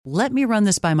"Let me run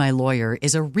this by my lawyer"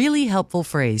 is a really helpful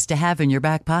phrase to have in your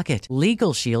back pocket.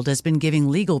 Legal Shield has been giving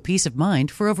legal peace of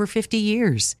mind for over 50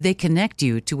 years. They connect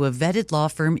you to a vetted law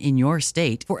firm in your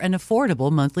state for an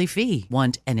affordable monthly fee.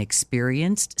 Want an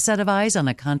experienced set of eyes on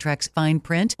a contract's fine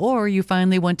print? Or you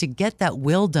finally want to get that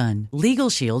will done?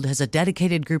 Legal Shield has a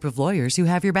dedicated group of lawyers who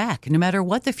have your back, no matter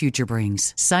what the future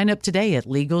brings. Sign up today at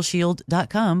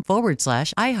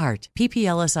LegalShield.com/iHeart.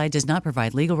 PPLSI does not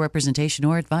provide legal representation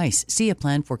or advice. See a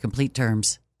plan for complete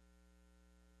terms.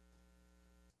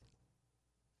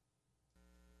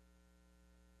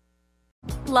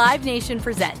 Live Nation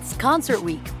presents Concert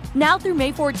Week. Now through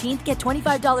May 14th, get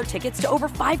 $25 tickets to over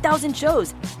 5,000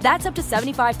 shows. That's up to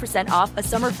 75% off a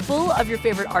summer full of your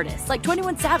favorite artists like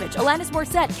 21 Savage, Alanis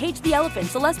Morissette, Cage the Elephant,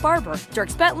 Celeste Barber,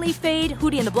 Dierks Bentley, Fade,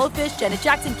 Hootie and the Blowfish, Janet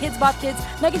Jackson, Kidz Bop Kids,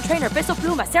 Meghan Trainor, Peso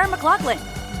Pluma, Sarah McLachlan.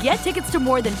 Get tickets to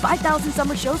more than 5,000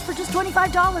 summer shows for just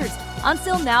 $25.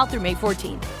 Until now through May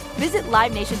 14th. Visit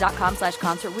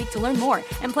LiveNation.com/Concert Week to learn more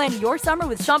and plan your summer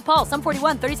with Sean Paul, Sum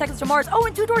 41, 30 Seconds to Mars,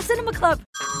 and Two Door Cinema Club.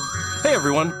 Hey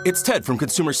everyone, it's Ted from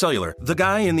Consumer Cellular, the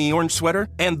guy in the orange sweater,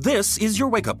 and this is your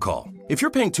wake-up call. If you're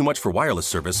paying too much for wireless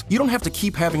service, you don't have to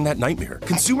keep having that nightmare.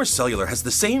 Consumer Cellular has the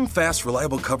same fast,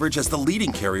 reliable coverage as the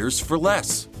leading carriers for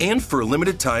less. And for a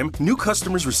limited time, new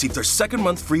customers receive their second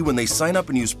month free when they sign up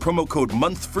and use promo code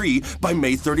MONTHFREE by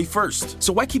May 31st.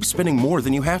 So why keep spending more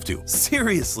than you have to?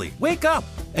 Seriously, wake up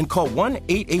and call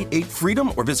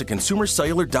 1-888-FREEDOM or visit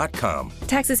consumercellular.com.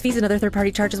 Taxes, fees, and other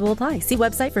third-party charges will apply. See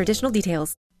website for additional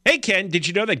details. Hey, Ken, did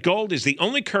you know that gold is the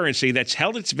only currency that's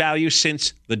held its value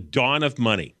since the dawn of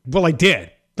money? Well, I did.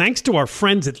 Thanks to our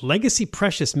friends at Legacy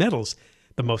Precious Metals,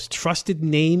 the most trusted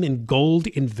name in gold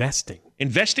investing.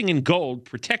 Investing in gold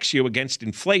protects you against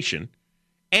inflation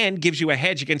and gives you a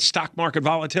hedge against stock market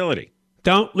volatility.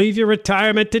 Don't leave your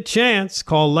retirement to chance.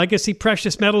 Call Legacy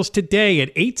Precious Metals today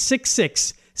at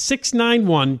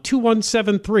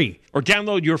 866-691-2173. Or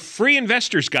download your free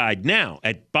investor's guide now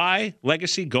at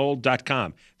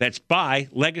buylegacygold.com. That's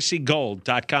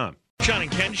buylegacygold.com. John and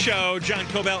Ken Show. John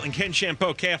Cobell and Ken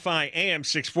Shampoo, KFI AM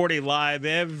 640, live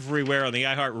everywhere on the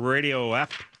iHeartRadio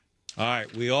app. All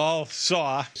right, we all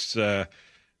saw this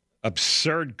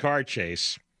absurd car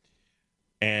chase.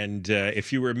 And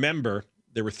if you remember,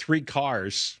 there were 3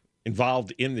 cars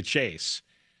involved in the chase.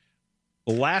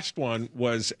 The last one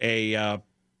was a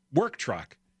work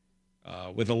truck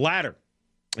with a ladder.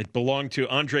 It belonged to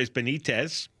Andres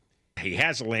Benitez. He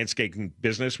has a landscaping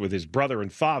business with his brother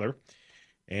and father.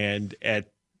 And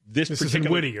at this particular... is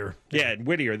in Whittier. Yeah, in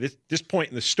Whittier. This point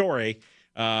in the story,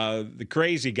 the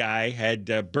crazy guy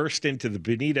had burst into the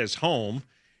Benitez home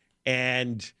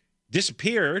and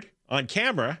disappeared on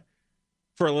camera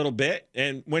for a little bit.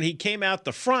 And when he came out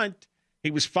the front,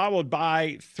 he was followed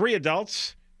by 3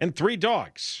 adults and 3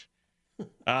 dogs.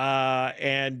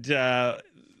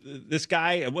 This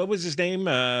guy, what was his name?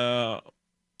 The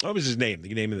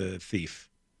name of the thief?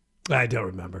 I don't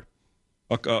remember.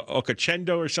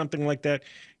 Okachendo or something like that.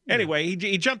 Anyway,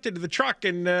 he jumped into the truck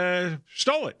and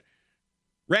stole it.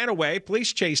 Ran away.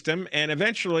 Police chased him, and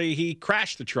eventually he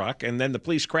crashed the truck, and then the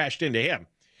police crashed into him.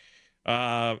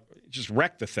 Just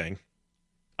wrecked the thing.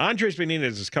 Andres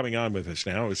Benitez is coming on with us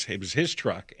now. It was his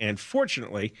truck, and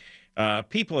fortunately,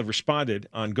 people have responded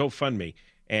on GoFundMe,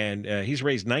 and he's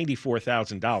raised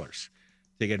 $94,000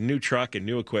 to get a new truck and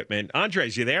new equipment.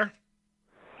 Andres, you there?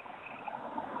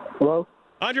 Hello?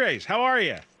 Andres, how are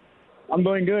you? I'm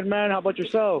doing good, man. How about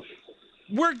yourself?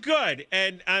 We're good,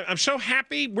 and I'm so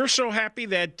happy. We're so happy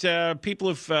that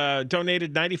people have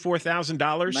donated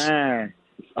 $94,000. Man,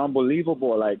 it's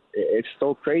unbelievable. Like, it's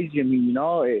so crazy. I mean,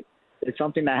 it's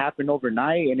something that happened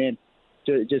overnight, and then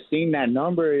just seeing that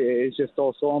number is just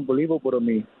so unbelievable to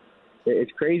me.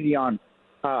 It's crazy on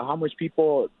how much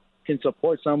people can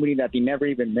support somebody that they never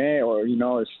even met or,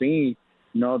 seen.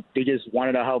 They just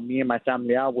wanted to help me and my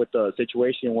family out with the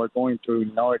situation we're going through,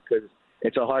 because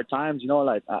it's a hard times,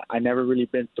 like I never really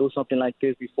been through something like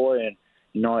this before. And,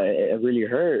 it really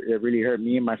hurt. It really hurt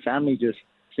me and my family just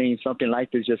seeing something like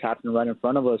this just happen right in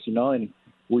front of us, and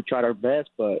we tried our best,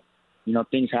 but,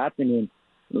 things happen. And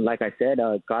like I said,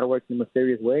 God works in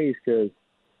mysterious ways because,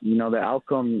 the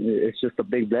outcome is just a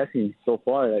big blessing so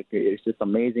far. Like, it's just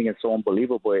amazing and so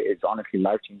unbelievable. It's honestly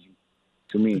life-changing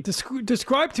to me.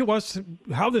 Describe to us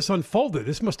how this unfolded.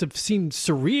 This must have seemed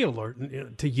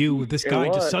surreal to you, this guy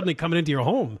just suddenly coming into your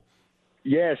home.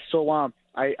 Yes. So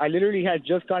I literally had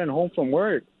just gotten home from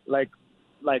work. Like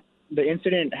the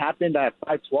incident happened at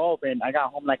 5:12, and I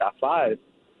got home like at 5.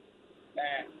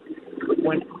 And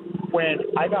when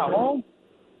I got home,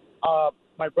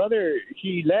 my brother,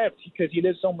 he left because he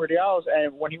lived somewhere else.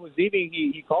 And when he was leaving,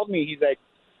 he called me. He's like,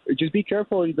 just be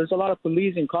careful. There's a lot of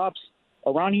police and cops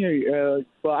around here,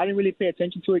 but I didn't really pay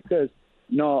attention to it because,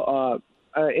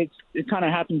 it kind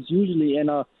of happens usually, and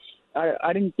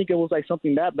I didn't think it was like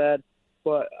something that bad.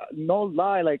 But no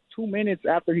lie, like 2 minutes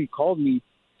after he called me,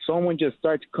 someone just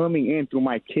starts coming in through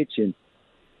my kitchen.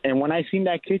 And when I seen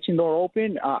that kitchen door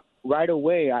open, right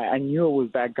away I knew it was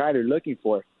that guy they're looking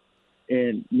for.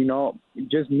 And,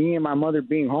 just me and my mother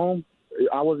being home,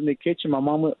 I was in the kitchen, my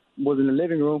mom was in the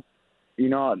living room.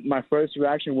 My first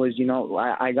reaction was,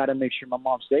 I got to make sure my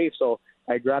mom's safe. So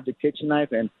I grabbed the kitchen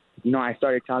knife and, I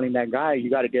started telling that guy,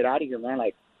 you got to get out of here, man.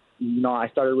 Like, I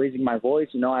started raising my voice.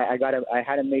 I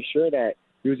had to make sure that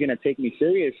he was going to take me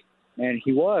serious. And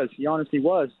he honestly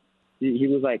was. He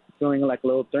was like feeling like a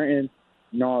little threatened,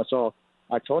 so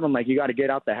I told him, like, you got to get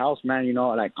out the house, man.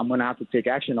 Like, I'm going to have to take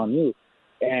action on you.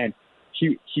 And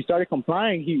he started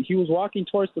complying. He was walking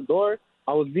towards the door.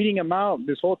 I was leading him out.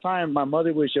 This whole time, my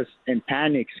mother was just in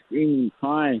panic, screaming,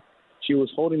 crying. She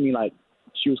was holding me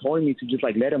to just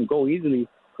like let him go easily,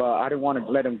 but I didn't want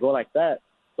to let him go like that.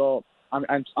 So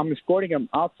I'm escorting him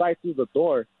outside through the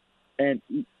door. And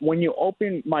when you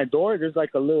open my door, there's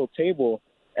like a little table,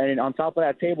 and on top of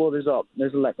that table, there's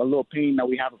like a little painting that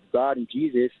we have of God and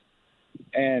Jesus.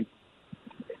 And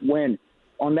when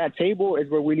on that table is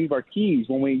where we leave our keys.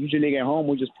 When we usually get home,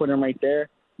 we just put them right there.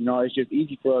 It's just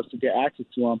easy for us to get access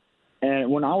to them. And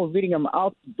when I was leading him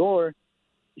out the door,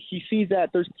 he sees that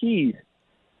there's keys,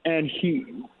 and he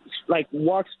like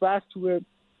walks fast to it.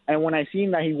 And when I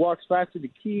seen that he walks fast to the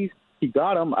keys, he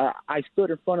got them. I stood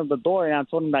in front of the door and I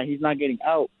told him that he's not getting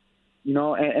out.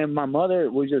 And my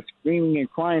mother was just screaming and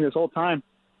crying this whole time.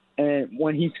 And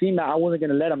when he seen that I wasn't going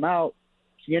to let him out,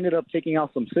 he ended up taking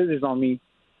out some scissors on me,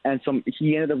 and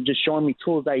he ended up just showing me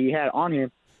tools that he had on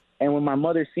him. And when my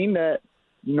mother seen that,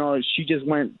 she just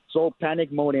went so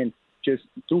panic mode and just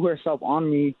threw herself on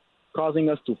me, causing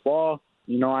us to fall.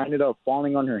 I ended up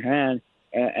falling on her hand,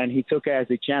 and he took it as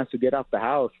a chance to get out the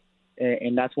house.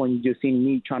 And that's when you just seen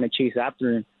me trying to chase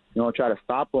after him, try to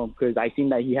stop him, because I seen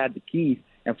that he had the keys.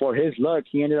 And for his luck,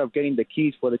 he ended up getting the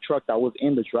keys for the truck that was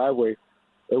in the driveway.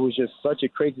 It was just such a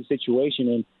crazy situation.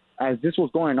 And as this was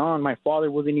going on, my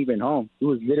father wasn't even home. He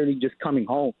was literally just coming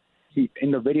home.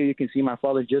 In the video, you can see my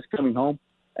father just coming home,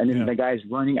 and then the guy's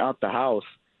running out the house.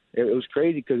 It was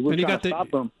crazy because we were trying to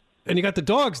stop him. And you got the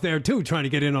dogs there, too, trying to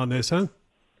get in on this, huh?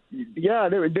 Yeah,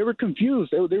 they were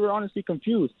confused. They were honestly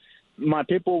confused. My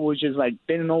pit bull was just like,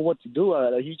 didn't know what to do.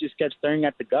 He just kept staring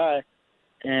at the guy.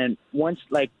 And once,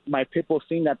 like, my pit bull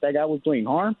seen that guy was doing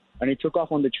harm and he took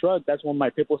off on the truck, that's when my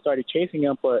pit bull started chasing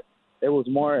him. But it was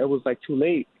like too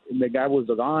late. And the guy was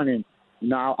gone. And,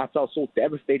 I felt so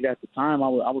devastated at the time. I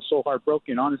was so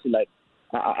heartbroken, honestly. Like,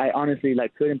 I honestly,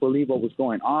 like, couldn't believe what was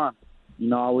going on.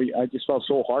 I just felt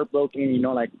so heartbroken,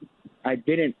 like, I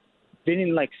didn't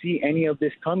like see any of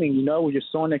this coming, it was just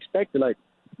so unexpected. Like,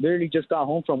 literally just got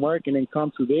home from work and then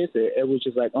come to this. It was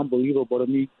just like unbelievable to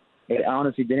me. It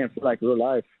honestly didn't feel like real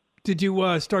life. Did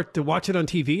you start to watch it on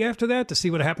TV after that to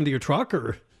see what happened to your truck,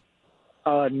 or?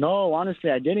 No, honestly,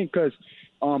 I didn't, because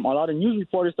a lot of news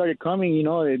reporters started coming.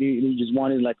 They just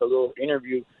wanted like a little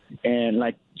interview, and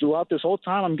like throughout this whole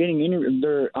time, I'm getting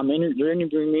they're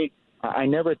interviewing me. I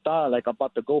never thought like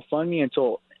about the GoFundMe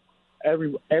until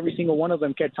every single one of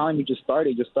them kept telling me just start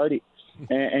it.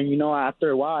 And after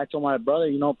a while, I told my brother,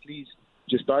 please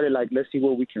just start it. Like, let's see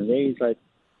what we can raise. Like,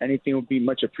 anything would be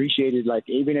much appreciated. Like,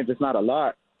 even if it's not a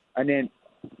lot. And then,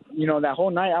 that whole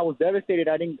night I was devastated.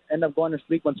 I didn't end up going to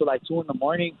sleep until like 2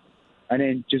 a.m. And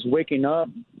then just waking up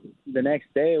the next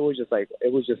day, it was just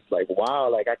like wow.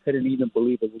 Like, I couldn't even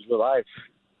believe it was real life.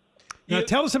 Now,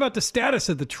 tell us about the status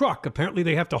of the truck. Apparently,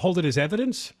 they have to hold it as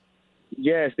evidence.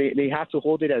 Yes, they have to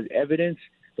hold it as evidence.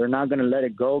 They're not going to let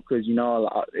it go because,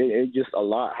 it just a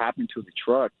lot happened to the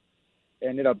truck. It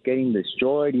ended up getting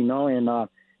destroyed, and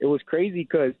it was crazy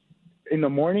because in the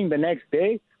morning the next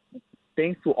day,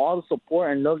 thanks to all the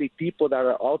support and lovely people that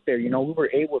are out there, we were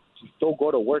able to still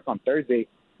go to work on Thursday.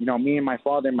 Me and my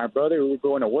father and my brother, we were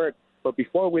going to work. But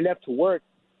before we left to work,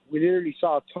 we literally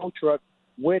saw a tow truck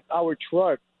with our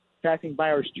truck passing by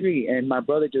our street, and my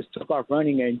brother just took off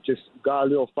running and just got a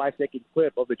little 5-second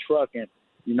clip of the truck, and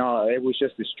it was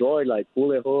just destroyed, like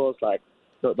bullet holes, like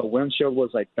the windshield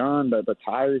was like done, the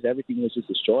tires, everything was just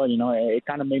destroyed. It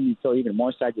kind of made me feel even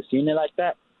more sad just seeing it like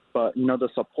that. But the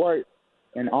support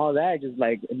and all that just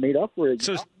like it made up for it.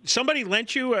 So somebody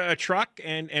lent you a truck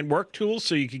and work tools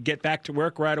so you could get back to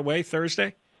work right away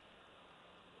Thursday?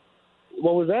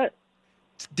 What was that?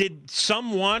 Did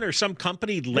someone or some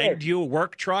company lend you a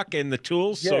work truck and the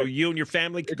tools so you and your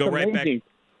family could go right back?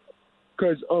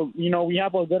 because we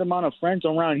have a good amount of friends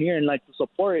around here, and like the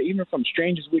support, even from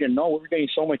strangers we didn't know, we were getting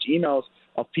so much emails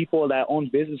of people that own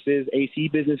businesses, AC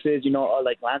businesses, or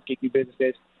like landscaping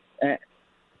businesses,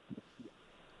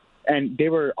 and they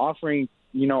were offering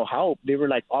help. They were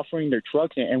like offering their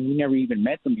trucks, and we never even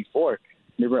met them before.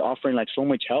 They were offering like so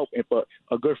much help. But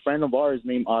a good friend of ours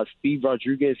named Steve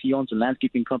Rodriguez, he owns a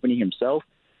landscaping company himself.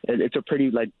 It's a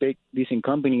pretty like big, decent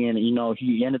company, and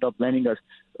he ended up lending us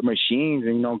machines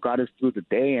and got us through the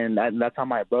day. And that's how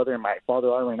my brother and my father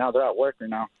are right now. They're at work right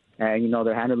now, and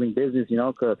they're handling business.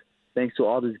 Because thanks to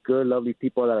all these good, lovely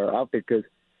people that are out there. Because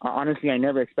honestly, I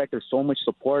never expected so much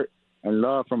support and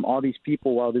love from all these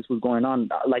people while this was going on.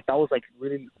 Like that was like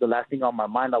really the last thing on my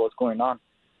mind that was going on.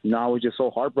 I was just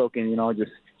so heartbroken.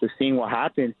 Just seeing what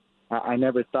happened. I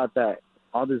never thought that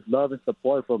all this love and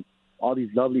support from all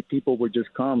these lovely people would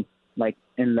just come like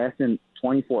in less than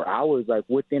 24 hours. Like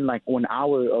within like 1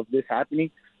 hour of this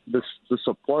happening, the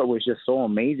support was just so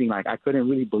amazing. Like I couldn't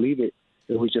really believe it.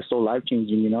 It was just so life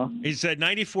changing. Is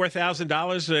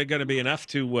 $94,000 going to be enough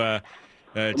to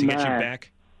get you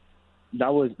back?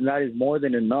 That is more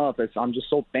than enough. I'm just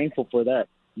so thankful for that.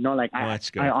 That's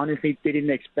good. I honestly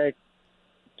didn't expect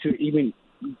to even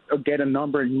get a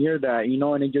number near that.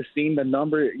 And then just seeing the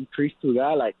number increase to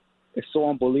that, like. It's so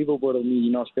unbelievable to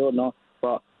me, still no.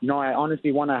 But, I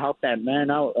honestly want to help that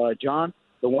man out, John,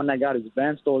 the one that got his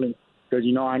van stolen, because,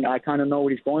 I kind of know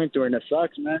what he's going through, and it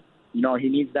sucks, man. He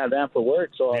needs that van for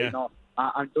work. So,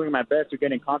 I'm doing my best to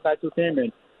get in contact with him,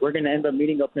 and we're going to end up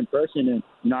meeting up in person,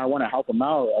 and, I want to help him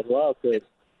out as well, because,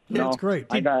 that's great.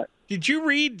 Did you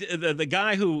read the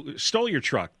guy who stole your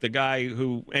truck, the guy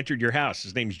who entered your house?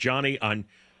 His name's Johnny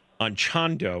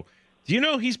Anchondo. Do you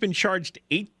know he's been charged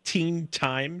 18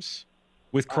 times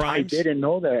with crimes? I didn't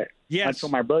know that. Yes. Until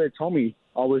my brother told me.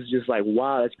 I was just like,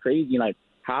 wow, that's crazy. Like,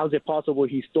 how is it possible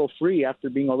he's still free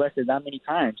after being arrested that many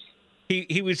times?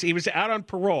 He was out on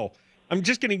parole. I'm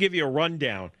just going to give you a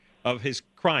rundown of his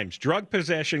crimes: drug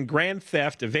possession, grand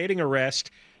theft, evading arrest,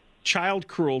 child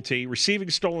cruelty, receiving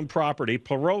stolen property,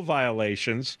 parole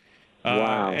violations,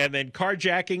 and then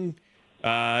carjacking,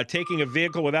 taking a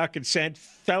vehicle without consent,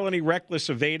 felony reckless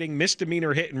evading,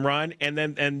 misdemeanor hit and run, and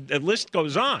the list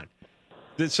goes on.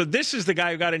 So this is the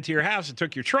guy who got into your house and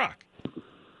took your truck.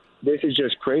 This is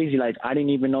just crazy. Like, I didn't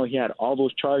even know he had all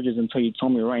those charges until you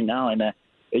told me right now, and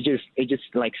it just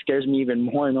like scares me even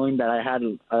more knowing that I had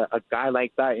a guy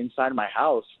like that inside my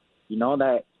house.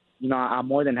 I'm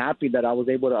more than happy that I was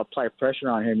able to apply pressure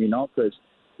on him. Because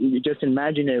you just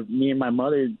imagine if me and my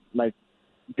mother like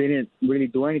didn't really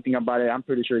do anything about it, I'm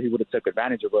pretty sure he would have took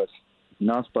advantage of us.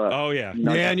 But oh yeah,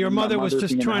 and your mother was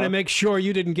just trying to make sure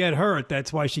you didn't get hurt.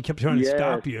 That's why she kept trying to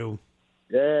stop you.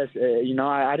 Yes,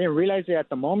 I didn't realize it at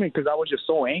the moment because I was just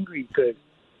so angry. Because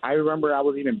I remember I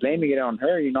was even blaming it on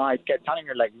her. I kept telling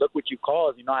her like, "Look what you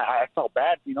caused." I felt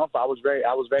bad. But I was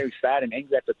very sad and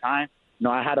angry at the time.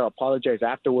 I had to apologize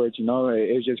afterwards. It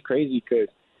was just crazy because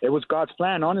it was God's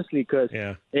plan, honestly. Because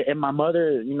if my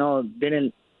mother,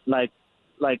 didn't like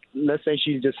let's say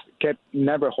she just kept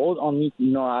never hold on me,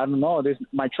 I don't know,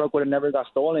 my truck would have never got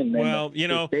stolen. Well,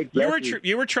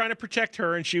 you were trying to protect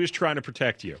her and she was trying to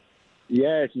protect you.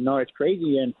 Yes, it's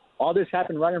crazy, and all this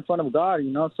happened right in front of God,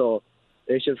 so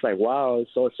it's just like, wow,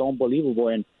 it's so unbelievable.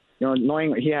 And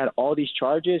knowing he had all these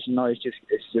charges, it's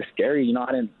just scary,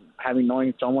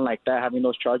 knowing someone like that having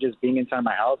those charges being inside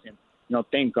my house. And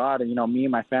thank God, me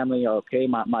and my family are okay,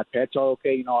 my pets are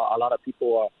okay. A lot of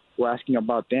people were asking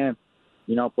about them.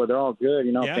 But they're all good,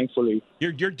 thankfully.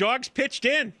 Your dogs pitched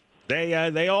in.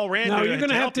 They all ran. Now, are you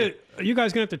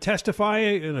guys gonna have to testify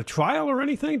in a trial or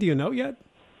anything? Do you know yet?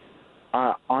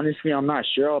 Honestly, I'm not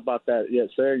sure about that yet,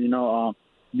 sir.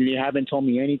 You haven't told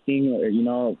me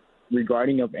anything,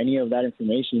 regarding of any of that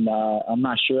information. I'm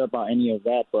not sure about any of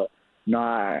that, but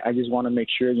I just want to make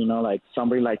sure, like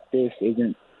somebody like this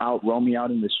isn't out roaming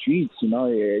out in the streets. We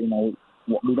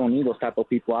don't need those type of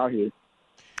people out here.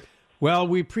 Well,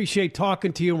 we appreciate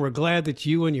talking to you, and we're glad that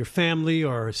you and your family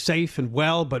are safe and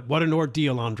well, but what an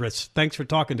ordeal, Andres. Thanks for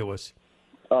talking to us.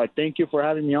 Thank you for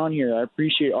having me on here. I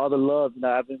appreciate all the love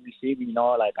that I've been receiving.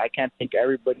 I can't thank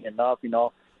everybody enough,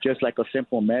 just like a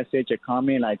simple message, a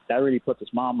comment, like that really puts a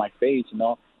smile on my face, and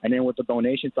then with the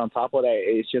donations on top of that,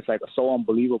 it's just like so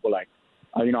unbelievable.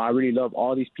 I really love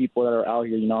all these people that are out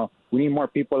here, We need more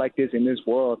people like this in this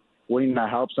world, willing to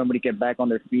help somebody get back on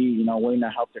their feet, willing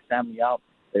to help their family out.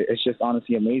 It's just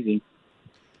honestly amazing.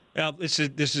 Well, this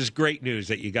is great news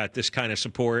that you got this kind of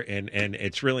support, and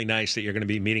it's really nice that you're going to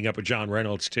be meeting up with John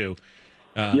Reynolds too.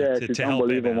 It's to help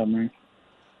unbelievable, man.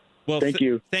 Well, thank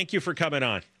you. Thank you for coming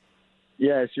on.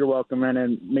 Yes, you're welcome, man.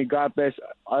 And may God bless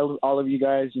all of you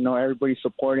guys. You know, everybody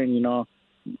supporting, you know.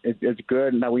 It's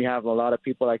good that we have a lot of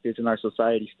people like this in our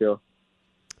society still.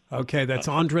 Okay, that's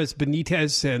Andres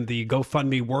Benitez and the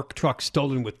GoFundMe work truck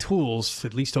stolen with tools.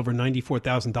 At least over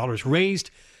 $94,000 raised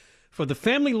for the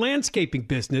family landscaping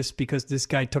business because this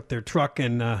guy took their truck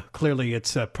and clearly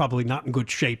it's probably not in good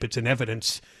shape. It's in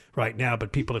evidence right now,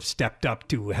 but people have stepped up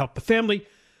to help the family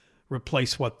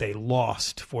replace what they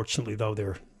lost. Fortunately, though,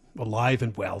 they're alive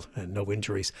and well and no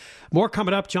injuries. More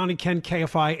coming up. John and Ken,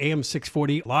 KFI AM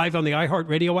 640, live on the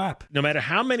iHeartRadio app. No matter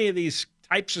how many of these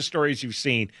types of stories you've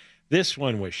seen, this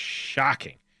one was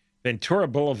shocking. Ventura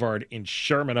Boulevard in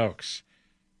Sherman Oaks.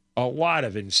 A lot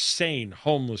of insane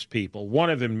homeless people. One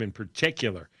of them in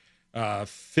particular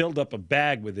filled up a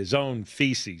bag with his own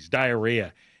feces,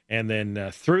 diarrhea, and then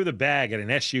threw the bag at an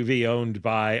SUV owned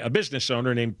by a business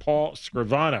owner named Paul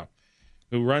Scrivano,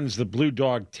 who runs the Blue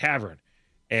Dog Tavern.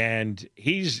 And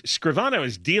Scrivano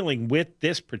is dealing with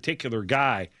this particular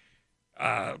guy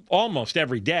almost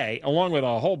every day, along with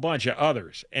a whole bunch of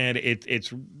others. And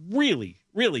it's really,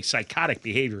 really psychotic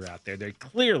behavior out there. They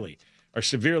clearly are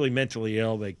severely mentally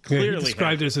ill. They clearly he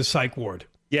described it as a psych ward.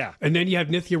 Yeah. And then you have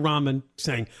Nithya Raman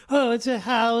saying, oh, it's a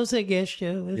housing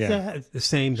issue. It's the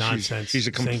same nonsense. She's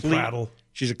a complete, same prattle.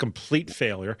 She's a complete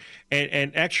failure.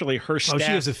 And actually her staff... Oh,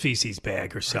 she has a feces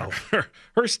bag herself.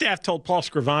 Her staff told Paul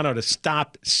Scrivano to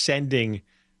stop sending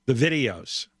the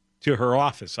videos to her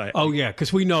office. Yeah,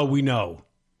 because we know.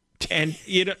 And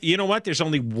you know what? There's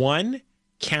only one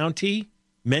county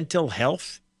mental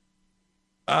health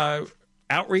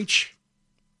outreach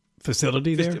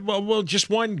facility there? Well, just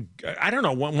one, I don't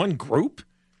know, one group?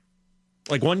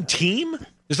 Like one team?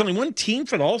 There's only one team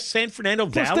for the whole San Fernando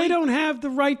Valley? Plus, they don't have the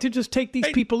right to just take these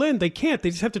people in. They can't. They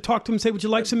just have to talk to them and say, would you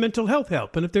like some mental health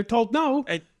help? And if they're told no,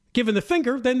 given the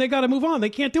finger, then they got to move on.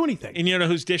 They can't do anything. And you know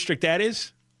whose district that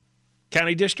is?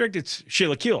 County district? It's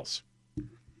Sheila Keel's.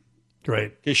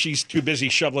 Great. Because she's too busy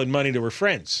shoveling money to her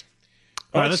friends.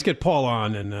 All right, let's get Paul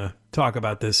on and talk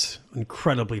about this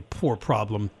incredibly poor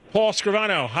problem. Paul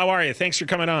Scrivano, how are you? Thanks for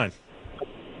coming on.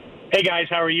 Hey, guys.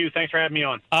 How are you? Thanks for having me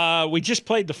on. We just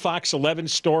played the Fox 11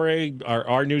 story.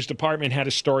 Our news department had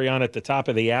a story on at the top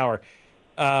of the hour.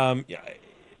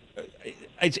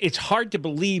 It's hard to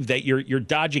believe that you're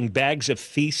dodging bags of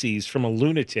feces from a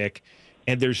lunatic,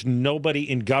 and there's nobody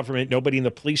in government, nobody in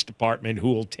the police department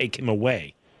who will take him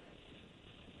away.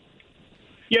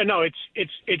 Yeah, no,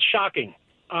 it's shocking.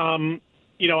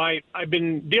 I've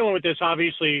been dealing with this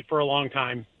obviously for a long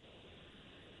time.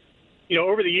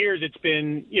 Over the years, it's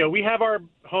been, we have our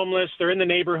homeless. They're in the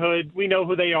neighborhood. We know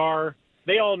who they are.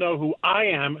 They all know who I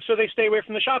am, so they stay away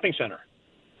from the shopping center.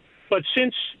 But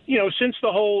since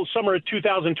the whole summer of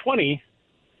 2020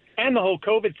 and the whole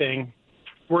COVID thing,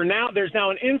 there's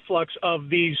now an influx of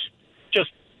these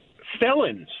just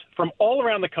felons from all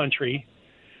around the country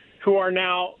who are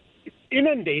now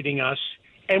inundating us,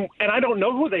 and I don't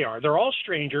know who they are. They're all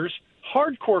strangers,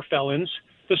 hardcore felons.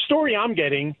 The story I'm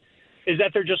getting is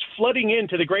that they're just flooding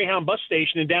into the Greyhound bus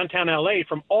station in downtown L.A.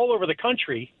 from all over the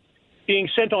country, being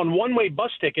sent on one-way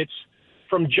bus tickets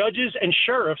from judges and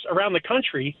sheriffs around the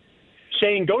country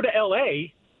saying, go to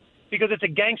L.A. because it's a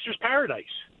gangster's paradise.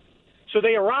 So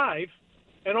they arrive,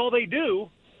 and all they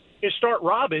do is start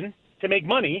robbing to make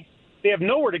money. They have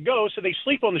nowhere to go, so they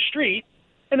sleep on the street,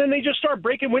 and then they just start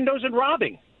breaking windows and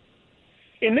robbing.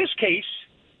 In this case,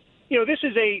 this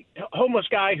is a homeless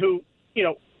guy who,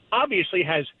 obviously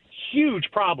has huge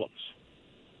problems.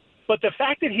 But the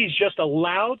fact that he's just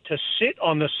allowed to sit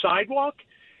on the sidewalk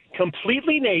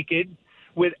completely naked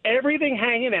with everything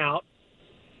hanging out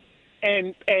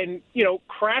and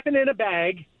crapping in a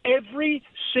bag every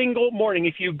single morning.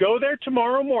 If you go there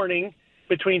tomorrow morning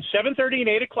between 7:30 and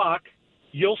 8 o'clock,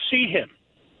 you'll see him.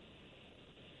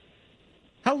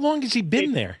 How long has he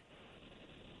been there?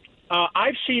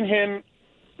 I've seen him.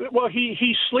 Well,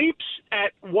 he sleeps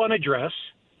at one address,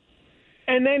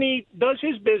 and then he does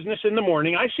his business in the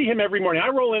morning. I see him every morning. I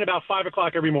roll in about 5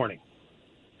 o'clock every morning.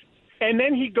 And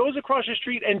then he goes across the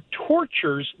street and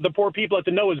tortures the poor people at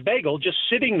the Noah's Bagel, just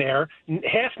sitting there,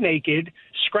 half naked,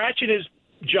 scratching his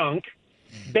junk,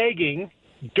 begging,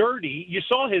 dirty. You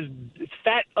saw his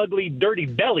fat, ugly, dirty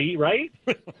belly, right?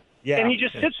 Yeah. And he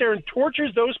just sits there and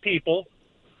tortures those people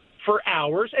for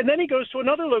hours. And then he goes to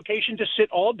another location to sit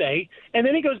all day. And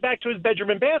then he goes back to his bedroom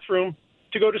and bathroom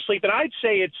to go to sleep. And I'd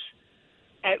say it's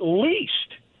at least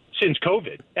since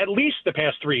COVID, at least the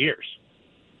past 3 years.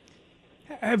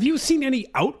 Have you seen any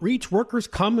outreach workers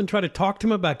come and try to talk to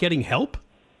him about getting help?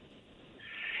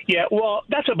 Yeah, well,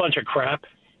 that's a bunch of crap.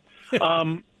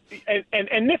 And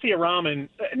Nithya Raman,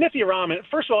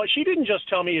 first of all, she didn't just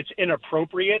tell me it's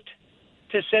inappropriate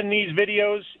to send these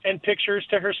videos and pictures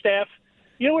to her staff.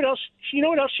 You know what else? You know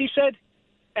what else she said?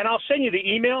 And I'll send you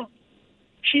the email.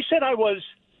 She said I was,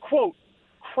 quote,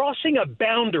 crossing a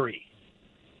boundary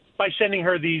by sending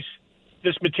her this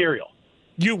material.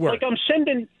 You were. Like I'm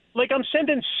sending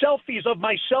selfies of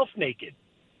myself naked.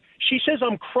 She says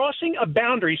I'm crossing a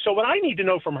boundary. So what I need to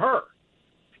know from her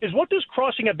is, what does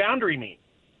crossing a boundary mean?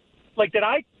 Like, did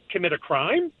I commit a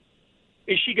crime?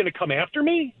 Is she going to come after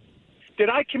me? Did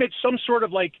I commit some sort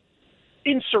of, like,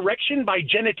 insurrection by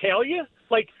genitalia?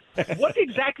 Like, what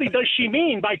exactly does she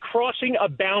mean by crossing a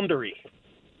boundary?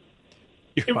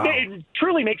 Wow. It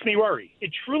truly makes me worry.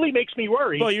 It truly makes me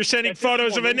worry. Well, you're sending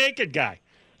photos of a naked guy.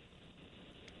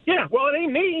 Yeah, well, it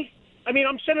ain't me. I mean,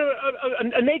 I'm sending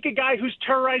a naked guy who's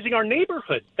terrorizing our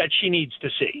neighborhood that she needs to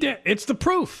see. Yeah, it's the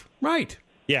proof, right?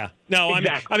 Yeah. No,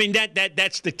 exactly. I mean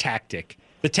that's the tactic.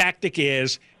 The tactic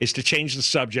is to change the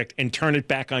subject and turn it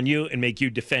back on you and make you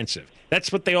defensive.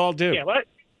 That's what they all do. Yeah, well,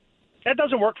 that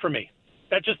doesn't work for me.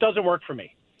 That just doesn't work for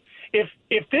me. If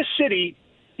this city,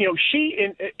 you know,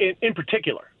 she in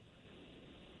particular,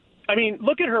 I mean,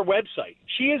 look at her website.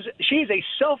 She is a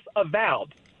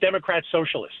self-avowed Democrat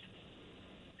socialist.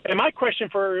 And my question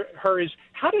for her is,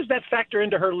 how does that factor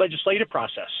into her legislative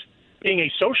process, being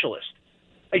a socialist,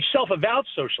 a self-avowed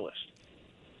socialist?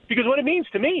 Because what it means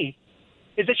to me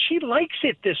is that she likes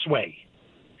it this way.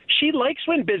 She likes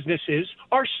when businesses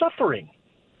are suffering,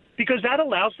 because that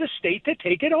allows the state to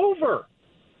take it over.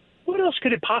 What else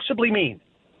could it possibly mean?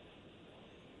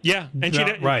 Yeah,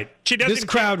 and right. She doesn't. This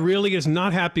crowd really is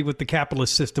not happy with the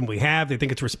capitalist system we have. They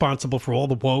think it's responsible for all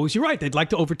the woes. You're right. They'd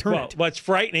like to overturn it. What's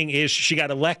frightening is she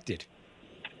got elected,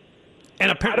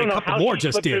 and apparently a couple more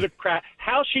just did.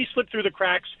 How she slipped through the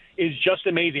cracks is just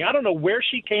amazing. I don't know where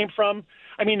she came from.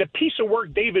 I mean, the piece of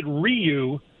work David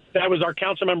Ryu, that was our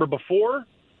council member before,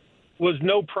 was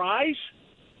no prize.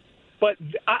 But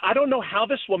I don't know how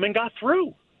this woman got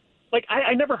through. Like,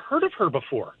 I never heard of her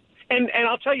before. And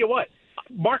I'll tell you what.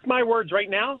 Mark my words right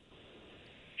now,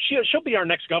 she'll be our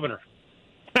next governor.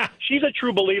 She's a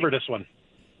true believer, this one.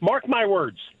 Mark my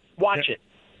words. Watch it.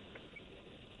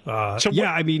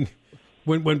 I mean,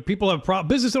 when people have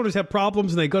business owners have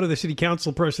problems and they go to the city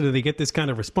council person and they get this kind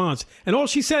of response, and all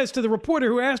she says to the reporter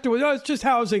who asked her was, "Oh, it's just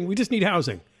housing. We just need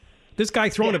housing." This guy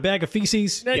throwing a bag of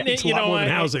feces, it's a lot more than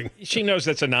housing. She knows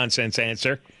that's a nonsense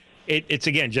answer. It's,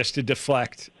 again, just to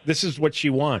deflect. This is what she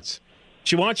wants.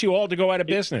 She wants you all to go out of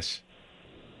business.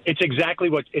 It's exactly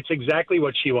what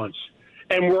she wants.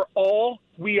 And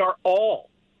we are all.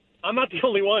 I'm not the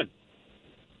only one.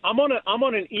 I'm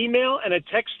on an email and a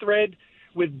text thread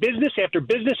with business after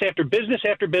business after business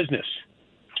after business.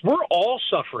 We're all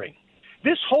suffering.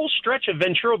 This whole stretch of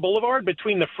Ventura Boulevard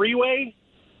between the freeway,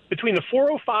 between the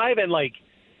 405 and like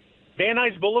Van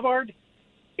Nuys Boulevard,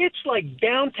 it's like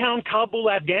downtown Kabul,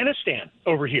 Afghanistan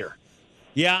over here.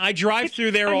 Yeah, I drive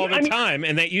through there all the time,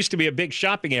 and that used to be a big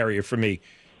shopping area for me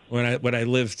when I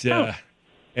lived in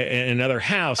another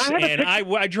house.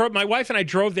 I drove. My wife and I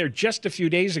drove there just a few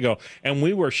days ago, and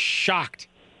we were shocked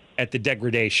at the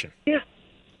degradation. Yeah,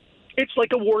 it's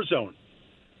like a war zone.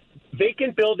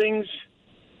 Vacant buildings,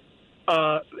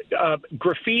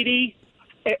 graffiti,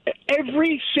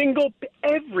 every single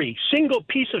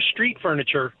piece of street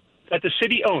furniture that the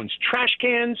city owns, trash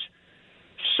cans,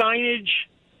 signage,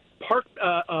 park,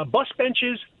 bus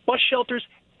benches, bus shelters,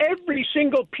 every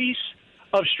single piece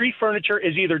of street furniture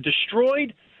is either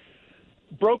destroyed,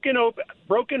 broken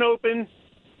open,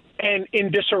 and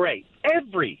in disarray.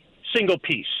 Every single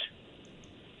piece.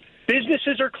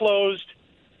 Businesses are closed.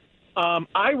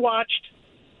 I watched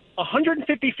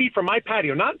 150 feet from my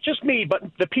patio, not just me, but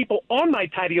the people on my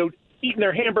patio eating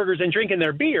their hamburgers and drinking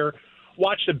their beer,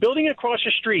 watched the building across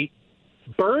the street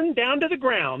burn down to the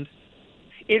ground.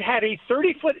 It had a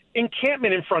 30-foot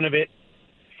encampment in front of it,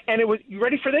 and it was, you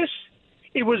ready for this?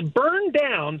 It was burned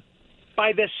down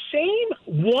by the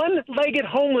same one-legged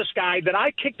homeless guy that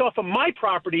I kicked off of my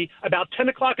property about 10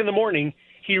 o'clock in the morning.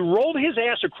 He rolled his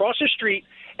ass across the street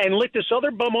and lit this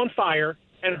other bum on fire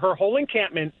and her whole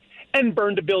encampment and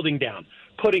burned the building down,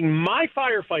 putting my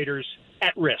firefighters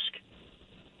at risk.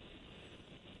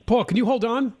 Paul, can you hold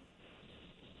on?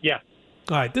 Yeah.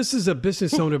 All right. This is a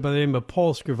business owner by the name of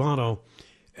Paul Scrivano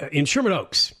in Sherman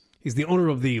Oaks. He's the owner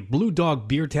of the Blue Dog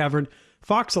Beer Tavern.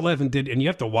 Fox 11 did, and you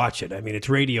have to watch it. I mean, it's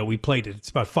radio. We played it. It's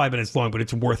about 5 minutes long, but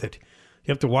it's worth it.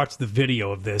 You have to watch the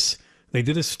video of this. They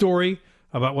did a story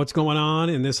about what's going on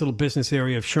in this little business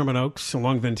area of Sherman Oaks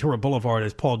along Ventura Boulevard,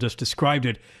 as Paul just described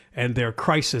it, and their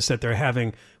crisis that they're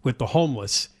having with the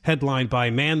homeless, headlined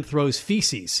by Man Throws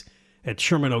Feces at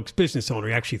Sherman Oaks business owner.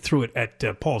 He actually threw it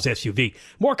at Paul's SUV.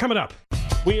 More coming up.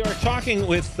 We are talking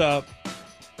with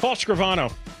Paul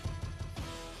Scrivano.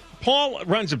 Paul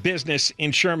runs a business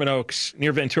in Sherman Oaks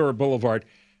near Ventura Boulevard,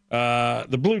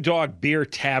 the Blue Dog Beer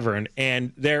Tavern,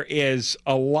 and there is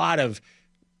a lot of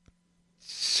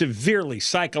severely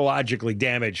psychologically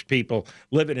damaged people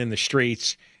living in the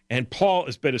streets. And Paul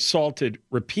has been assaulted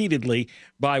repeatedly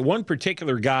by one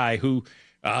particular guy who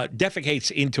defecates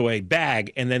into a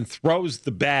bag and then throws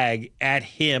the bag at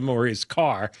him or his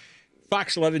car.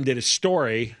 Fox 11 did a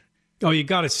story. Oh, you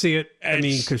got to see it. I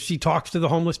mean, because she talks to the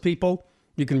homeless people.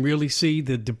 You can really see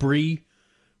the debris,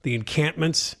 the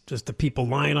encampments, just the people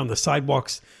lying on the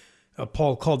sidewalks.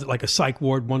 Paul called it like a psych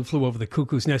ward. One flew over the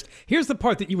cuckoo's nest. Here's the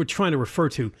part that you were trying to refer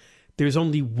to. There's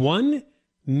only one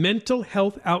mental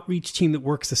health outreach team that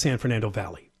works the San Fernando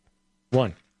Valley.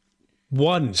 One.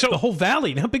 So the whole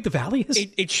valley. How big the valley is?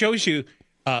 It shows you,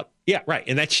 yeah, right.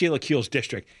 And that's Sheila Kuehl's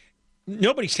district.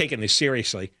 Nobody's taking this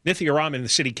seriously. Nithya Raman, the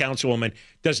city councilwoman,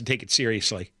 doesn't take it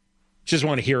seriously. She doesn't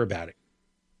want to hear about it.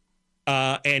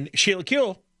 And Sheila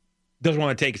Kuehl doesn't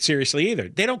want to take it seriously either.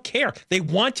 They don't care. They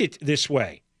want it this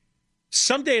way.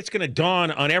 Someday it's going to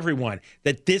dawn on everyone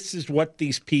that this is what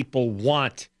these people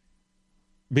want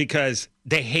because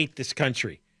they hate this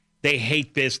country. They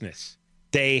hate business.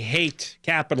 They hate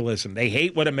capitalism. They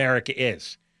hate what America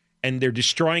is. And they're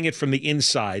destroying it from the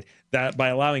inside by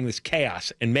allowing this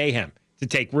chaos and mayhem to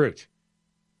take root.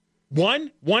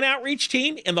 One outreach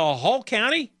team in the whole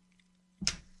county?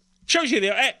 Shows you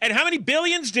there. And how many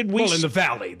billions did we... Well, in the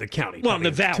valley, the county. Well, in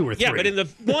the valley. 2 or 3. Yeah, but in the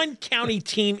one county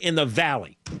team in the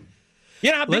valley.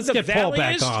 You know how big Let's the get valley Paul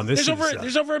back is? on. There's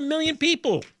over 1 million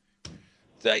people.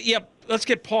 Let's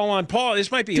get Paul on. Paul,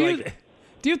 this might be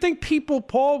Do you think people,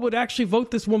 Paul, would actually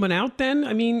vote this woman out then?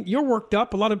 I mean, you're worked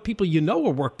up. A lot of people you know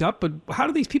are worked up. But how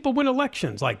do these people win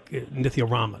elections like Nithya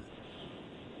Raman?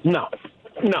 No.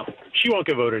 She won't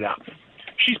get voted out.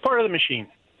 She's part of the machine.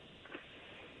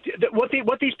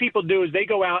 What these people do is they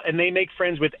go out and they make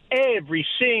friends with every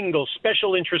single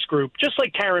special interest group, just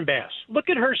like Karen Bass. Look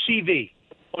at her CV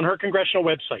on her congressional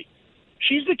website.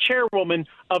 She's the chairwoman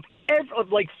of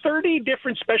like 30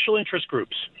 different special interest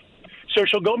groups. So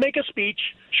she'll go make a speech,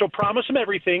 she'll promise them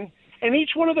everything, and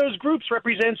each one of those groups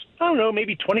represents, I don't know,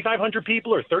 maybe 2,500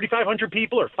 people or 3,500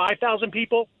 people or 5,000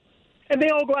 people, and they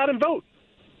all go out and vote.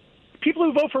 People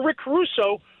who vote for Rick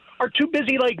Caruso are too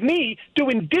busy, like me,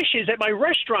 doing dishes at my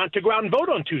restaurant to go out and vote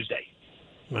on Tuesday.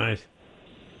 Nice.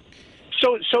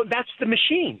 So that's the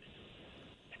machine.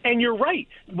 And you're right.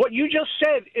 What you just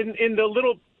said in the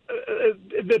little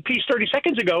the piece 30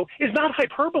 seconds ago is not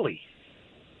hyperbole.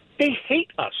 They hate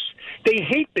us. They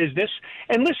hate business.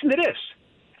 And listen to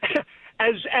this.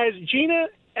 As Gina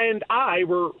and I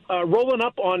were rolling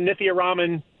up on Nithya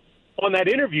Raman on that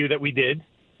interview that we did,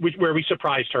 where we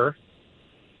surprised her,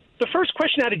 the first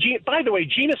question out of Gina, by the way,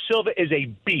 Gina Silva is a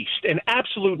beast, an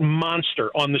absolute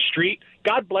monster on the street.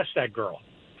 God bless that girl.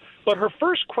 But her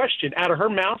first question out of her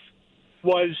mouth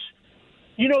was,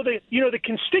 the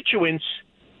constituents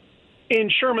in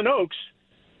Sherman Oaks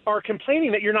are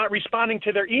complaining that you're not responding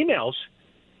to their emails.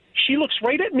 She looks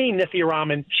right at me, Nithya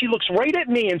Raman. She looks right at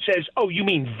me and says, "Oh, you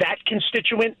mean that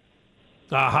constituent?"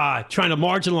 Aha, trying to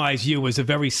marginalize you as a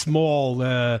very small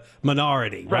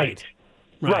minority. Right.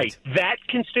 That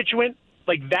constituent,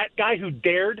 like that guy who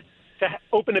dared to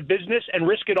open a business and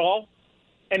risk it all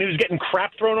and who's getting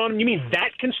crap thrown on him. You mean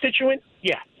that constituent?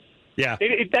 Yeah.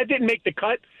 That didn't make the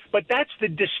cut, but that's the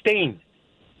disdain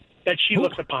that she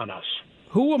looks upon us.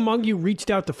 Who among you reached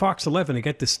out to Fox 11 to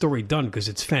get this story done? Because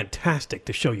it's fantastic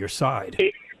to show your side.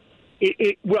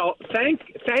 Well,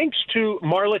 thanks to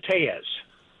Marla Tellez,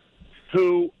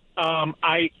 who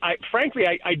I frankly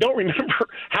don't remember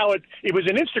how it was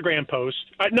an Instagram post.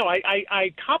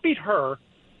 I copied her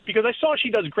because I saw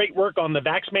she does great work on the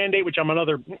vax mandate, which I'm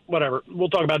whatever. We'll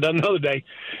talk about that another day.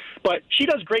 But she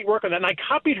does great work on that, and I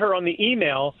copied her on the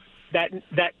email that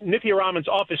Nithya Raman's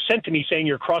office sent to me saying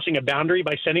you're crossing a boundary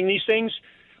by sending these things.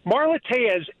 Marla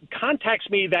Tellez contacts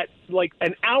me that like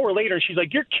an hour later, and she's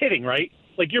like, "You're kidding, right?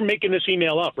 Like you're making this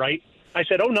email up, right?" I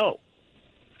said, "Oh no."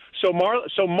 So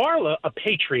Marla, a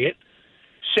patriot,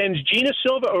 sends Gina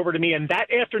Silva over to me, and that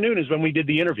afternoon is when we did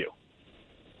the interview.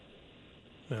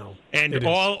 Well, and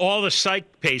all the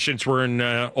psych patients were in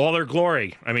all their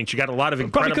glory. I mean, she got a lot of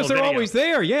incredible because they're video. always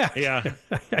there, yeah. Yeah.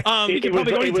 You can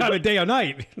probably go any time of day or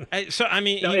night. So, I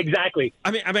mean... No, exactly.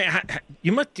 I mean,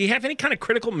 do you have any kind of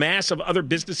critical mass of other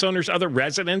business owners, other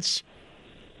residents?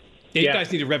 Yeah, you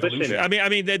guys need a revolution. Listen, I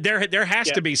mean, there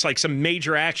has to be like some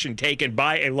major action taken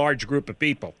by a large group of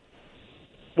people.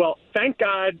 Well, thank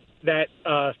God that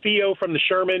Theo from the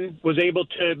Sherman was able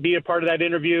to be a part of that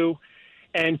interview.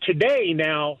 And today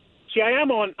now, see, I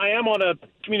am on a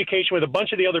communication with a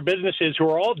bunch of the other businesses who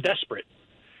are all desperate.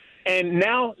 And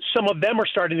now some of them are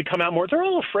starting to come out more. They're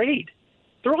all afraid.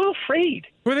 They're all afraid.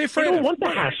 Who are they afraid They don't of? want the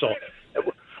hassle.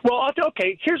 Well,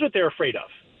 okay, here's what they're afraid of.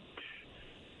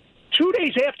 2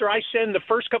 days after I send the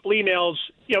first couple emails,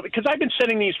 because I've been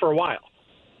sending these for a while.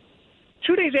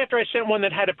 2 days after I sent one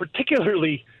that had a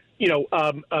particularly,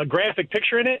 a graphic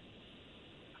picture in it,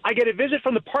 I get a visit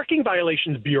from the Parking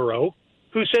Violations Bureau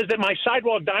who says that my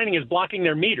sidewalk dining is blocking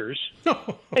their meters.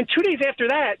 And 2 days after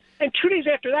that,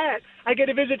 I get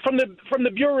a visit from the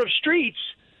Bureau of Streets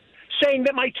saying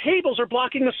that my tables are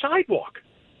blocking the sidewalk.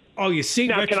 Oh, you see,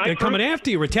 Now, they're coming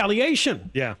after you. Retaliation.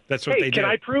 Yeah, that's what they do. Can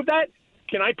I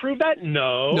prove that?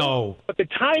 No. No. But the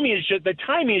timing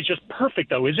is just perfect,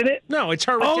 though, isn't it? No, it's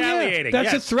her Oh, retaliating. yeah.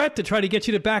 That's yes. a threat to try to get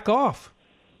you to back off.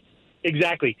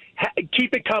 Exactly.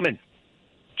 Keep it coming.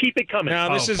 Keep it coming.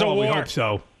 Now, this is Paul, a war. We hope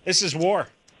so. This is war.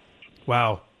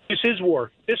 Wow. This is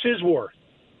war.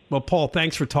 Well, Paul,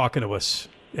 thanks for talking to us,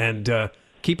 and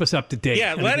keep us up to date.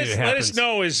 Yeah, let Everything that us happens.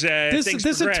 know as things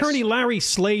This progress. attorney Larry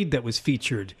Slade that was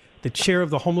featured, the chair of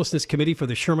the homelessness committee for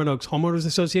the Sherman Oaks Homeowners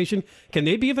Association, can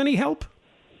they be of any help?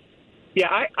 Yeah,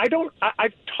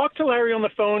 I've talked to Larry on the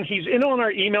phone. He's in on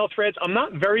our email threads. I'm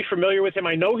not very familiar with him.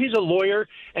 I know he's a lawyer,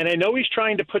 and I know he's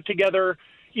trying to put together,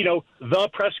 the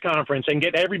press conference and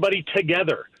get everybody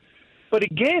together. But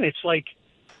again, it's like,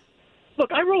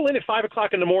 look, I roll in at 5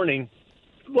 o'clock in the morning,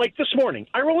 like this morning.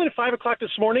 I roll in at 5 o'clock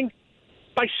this morning.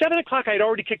 By 7 o'clock, I'd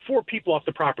already kicked 4 people off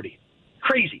the property.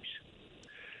 Crazies.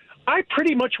 I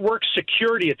pretty much work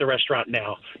security at the restaurant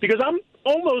now because I'm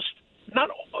almost, not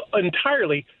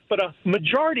entirely, but a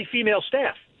majority female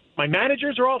staff. My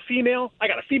managers are all female. I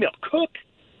got a female cook.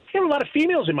 I have a lot of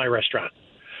females in my restaurant.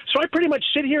 So I pretty much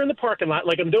sit here in the parking lot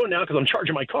like I'm doing now because I'm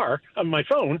charging my car on my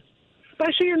phone. But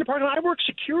I sit here in the parking lot. I work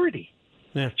security.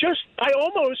 Yeah. I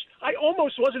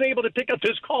almost wasn't able to pick up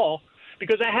this call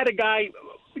because I had a guy,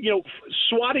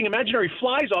 swatting imaginary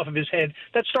flies off of his head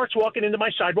that starts walking into my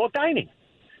sidewalk dining.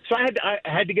 So I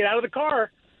had to get out of the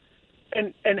car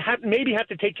and maybe have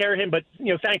to take care of him, but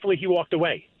thankfully he walked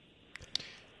away.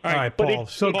 All right, Paul.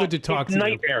 So good to talk to you.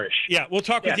 Nightmarish. Yeah, we'll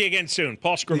talk with you again soon.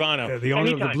 Paul Scrivano. The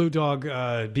owner of the Anytime. Blue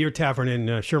Dog Beer Tavern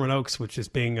in Sherman Oaks, which is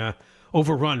being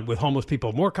overrun with homeless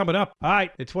people. More coming up. All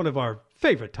right, it's one of our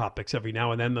favorite topics every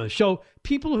now and then on the show.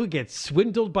 People who get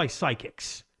swindled by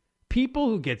psychics. People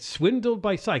who get swindled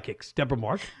by psychics. Deborah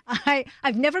Mark.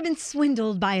 I've never been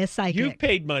swindled by a psychic. You've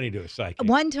paid money to a psychic.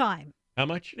 One time. How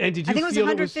much? And did you I think it was feel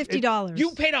 $150.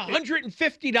 You paid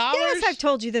 $150? Yes, I've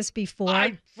told you this before.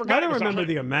 I forgot. I don't it was remember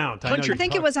the amount. I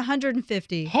think it was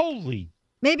 $150. Holy.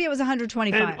 Maybe it was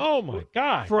 $125. And- Oh, my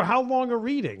God. For how long a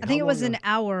reading? I think How it was long an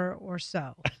hour or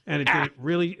so. And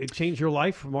it changed your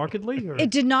life markedly? Or? It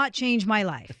did not change my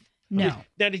life. No.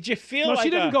 Now, did you feel Well, like she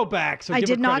didn't go back. So I give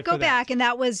her did not credit go for that. back, and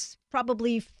that was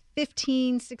probably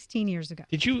 15, 16 years ago.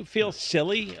 Did you feel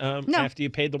silly No. after you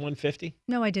paid the $150?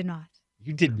 No, I did not.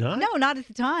 You did not? No, not at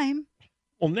the time.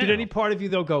 Well, now. Did any part of you,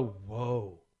 though, go,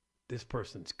 whoa, this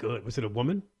person's good? Was it a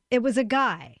woman? It was a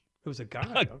guy. It was a guy.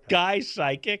 A Okay. guy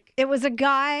psychic? It was a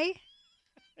guy.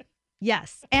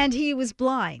 Yes, and he was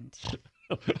blind.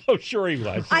 Oh, sure he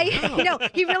was. No,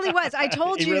 he really was. I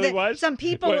told He you really that was? some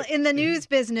people Wait. in the news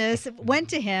business went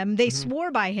to him. They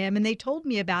swore by him, and they told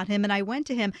me about him, and I went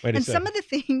to him. Wait a And some second. of the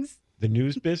things, The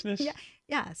news business? yeah,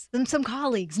 yes, and some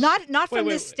colleagues, not from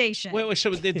this station. Wait,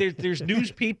 so there's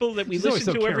news people that we She's always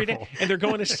listen so to every day, careful. and they're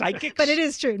going to psychics? But it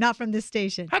is true, not from this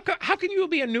station. How can you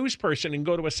be a news person and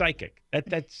go to a psychic?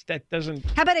 That doesn't.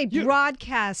 How about a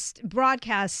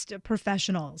broadcast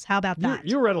professionals? How about that?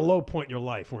 You were at a low point in your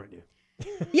life, weren't you?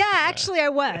 Yeah, actually, I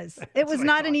was. It was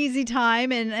not an easy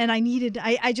time, and I needed.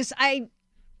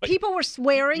 People were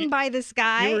swearing by this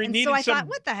guy, You and needed so I some- thought,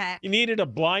 what the heck? You needed a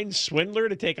blind swindler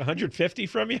to take $150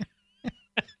 from you?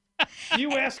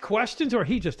 You asked questions, or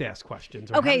he just asked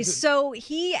questions? Or how Okay, does it- so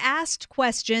he asked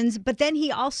questions, but then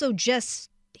he also just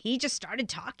started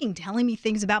talking, telling me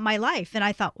things about my life, and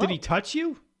I thought, well, did he touch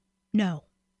you? no.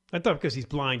 I thought because he's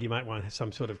blind, you might want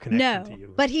some sort of connection to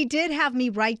you. But he did have me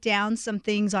write down some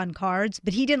things on cards,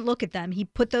 but he didn't look at them. He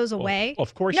put those away.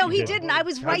 Of course No, he he didn't. didn't. I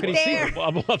was How right could he see there.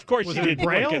 them? Well, of course Was he it in didn't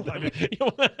Braille? look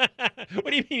at them.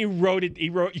 What do you mean you wrote it?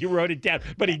 You wrote it down,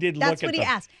 but he did That's look what at he them.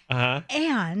 asked. Uh-huh.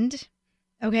 And,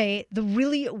 okay, the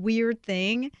really weird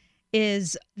thing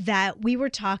is that we were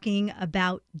talking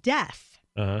about death.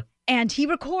 Uh-huh. And he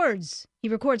records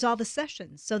all the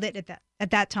sessions so that at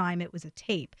that time it was a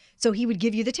tape. So he would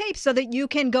give you the tape so that you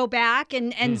can go back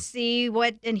and see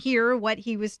and hear what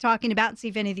he was talking about and see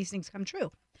if any of these things come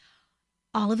true.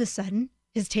 All of a sudden,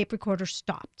 his tape recorder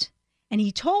stopped. And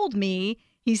he told me,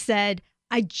 he said,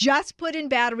 I just put in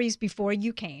batteries before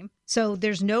you came. So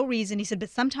there's no reason. He said, but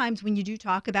sometimes when you do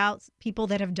talk about people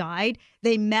that have died,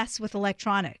 they mess with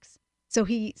electronics. So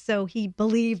he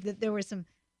believed that there were some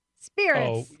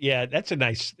spirits. Oh, yeah, that's a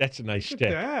nice stick.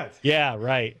 that. Yeah,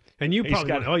 right. And you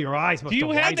probably your eyes must Do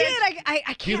you have have widened.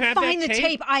 I can't find the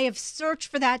tape. I have searced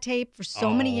for that tape for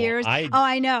so many years.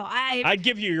 I know. I'd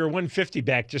give you your $150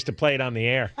 back just to play it on the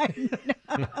air.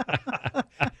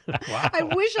 I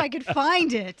wish I could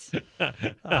find it.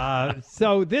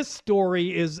 So this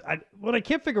story is what I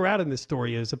can't figure out in this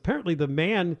story is apparently the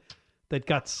man that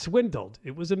got swindled.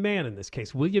 It was a man in this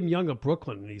case, William Young of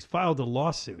Brooklyn, and he's filed a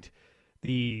lawsuit.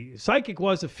 The psychic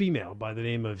was a female by the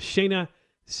name of Shayna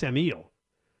Samiel.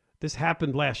 This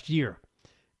happened last year.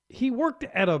 He worked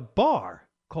at a bar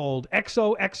called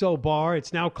XOXO Bar.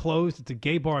 It's now closed. It's a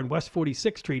gay bar on West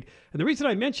 46th Street. And the reason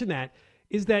I mention that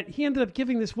is that he ended up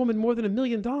giving this woman more than $1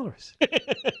 million.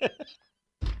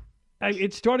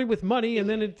 It started with money, and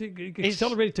then it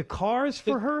accelerated to cars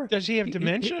for her. Does he have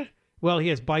dementia? Well, he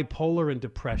has bipolar and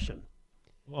depression.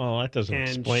 Well, that doesn't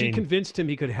explain. And she convinced him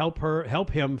he could help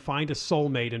him find a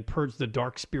soulmate and purge the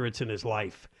dark spirits in his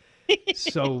life.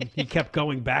 So he kept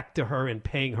going back to her and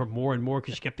paying her more and more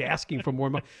because she kept asking for more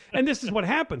money. And this is what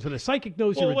happens when a psychic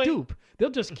knows you're a dupe. They'll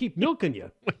just keep milking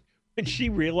you. And she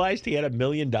realized he had $1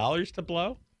 million to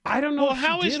blow? I don't know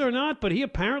if she did or not, but he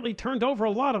apparently turned over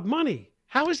a lot of money.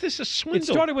 How is this a swindle? It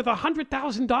started with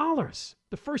 $100,000,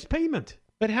 the first payment.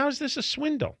 But how is this a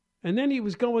swindle? And then he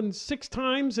was going 6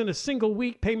 times in a single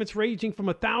week, payments ranging from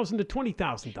 $1,000 to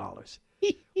 $20,000.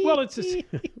 Well, it's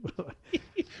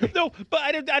no, but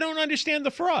I don't understand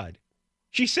the fraud.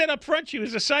 She said up front she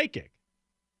was a psychic.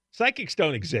 Psychics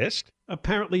don't exist.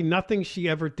 Apparently, nothing she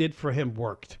ever did for him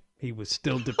worked. He was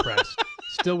still depressed,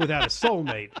 still without a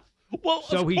soulmate. Well,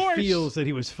 so he feels that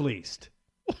he was fleeced.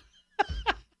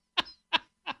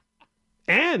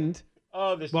 And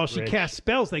while she cast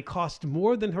spells, they cost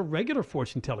more than her regular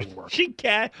fortune-telling work.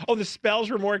 The spells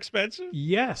were more expensive?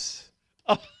 Yes.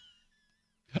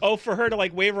 Oh, for her to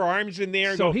wave her arms in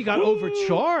there. And so he got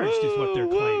overcharged is what they're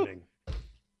claiming.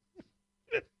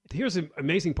 Here's the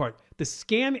amazing part. The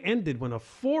scam ended when a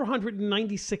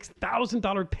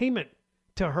 $496,000 payment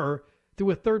to her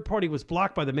through a third party was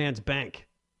blocked by the man's bank.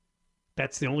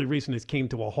 That's the only reason it came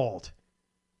to a halt.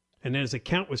 And then his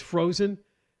account was frozen.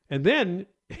 And then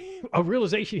a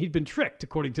realization he'd been tricked,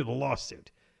 according to the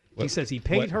lawsuit. He says he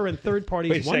paid her and third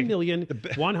parties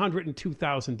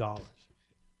 $1,102,000.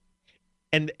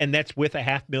 And that's with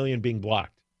 $500,000 being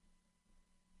blocked.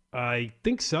 I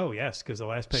think so, yes, because the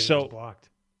last payment was blocked.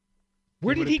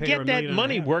 Where did he get that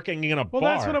money working in a bar? Well,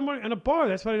 that's what in a bar.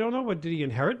 That's what I don't know. What, did he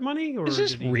inherit money? Or is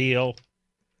this real?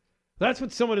 That's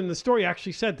what someone in the story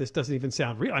actually said. This doesn't even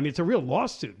sound real. I mean, it's a real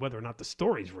lawsuit. Whether or not the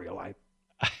story's real, All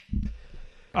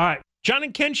right. John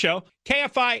and Ken Show,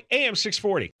 KFI AM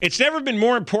 640. It's never been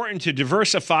more important to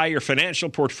diversify your financial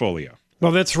portfolio.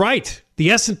 Well, that's right.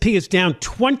 The S&P is down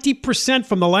 20%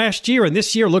 from the last year, and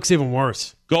this year looks even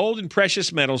worse. Gold and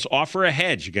precious metals offer a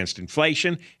hedge against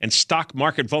inflation and stock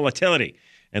market volatility.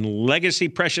 And Legacy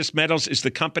Precious Metals is the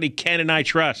company Ken and I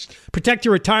trust. Protect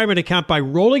your retirement account by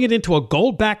rolling it into a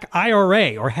gold-backed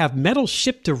IRA or have metals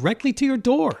shipped directly to your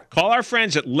door. Call our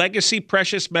friends at Legacy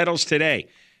Precious Metals today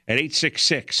at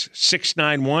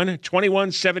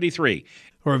 866-691-2173.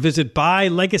 Or visit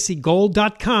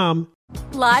buylegacygold.com.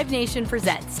 Live Nation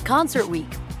presents Concert Week.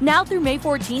 Now through May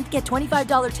 14th, get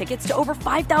 $25 tickets to over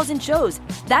 5,000 shows.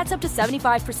 That's up to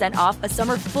 75% off a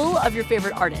summer full of your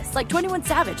favorite artists like 21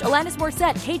 Savage, Alanis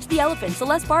Morissette, Cage the Elephant,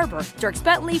 Celeste Barber, Dierks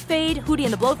Bentley, Fade, Hootie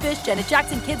and the Blowfish, Janet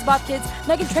Jackson, Kids Bop Kids,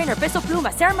 Meghan Trainor, Peso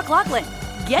Pluma, Sarah McLachlan.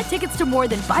 Get tickets to more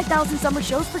than 5,000 summer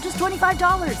shows for just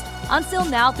 $25. On sale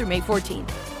now through May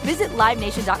 14th. Visit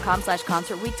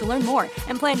LiveNation.com/Concert Week to learn more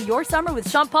and plan your summer with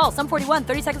Sean Paul, Sum 41,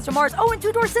 30 Seconds to Mars, and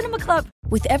Two Door Cinema Club.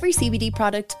 With every CBD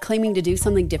product claiming to do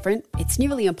something different, it's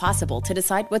nearly impossible to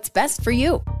decide what's best for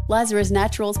you. Lazarus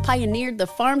Naturals pioneered the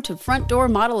farm-to-front-door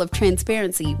model of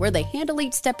transparency where they handle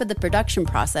each step of the production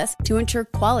process to ensure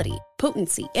quality,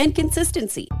 potency, and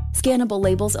consistency. Scannable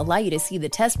labels allow you to see the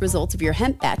test results of your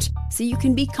hemp batch so you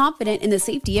can be confident in the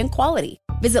safety and quality.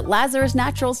 Visit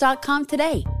LazarusNaturals.com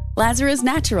today. Lazarus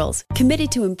Naturals,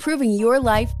 committed to improving your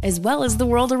life as well as the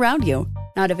world around you.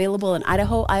 Not available in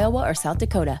Idaho, Iowa, or South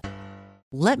Dakota.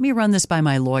 "Let me run this by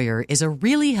my lawyer" is a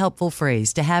really helpful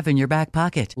phrase to have in your back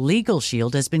pocket. Legal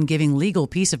Shield has been giving legal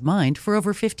peace of mind for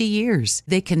over 50 years.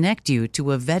 They connect you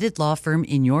to a vetted law firm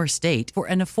in your state for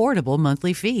an affordable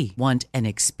monthly fee. Want an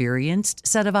experienced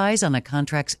set of eyes on a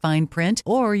contract's fine print?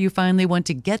 Or you finally want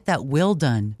to get that will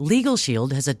done? Legal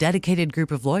Shield has a dedicated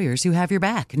group of lawyers who have your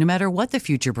back, no matter what the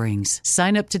future brings.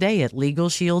 Sign up today at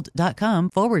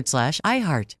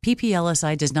LegalShield.com/iHeart.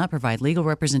 PPLSI does not provide legal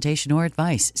representation or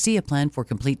advice. See a plan for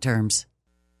complete terms.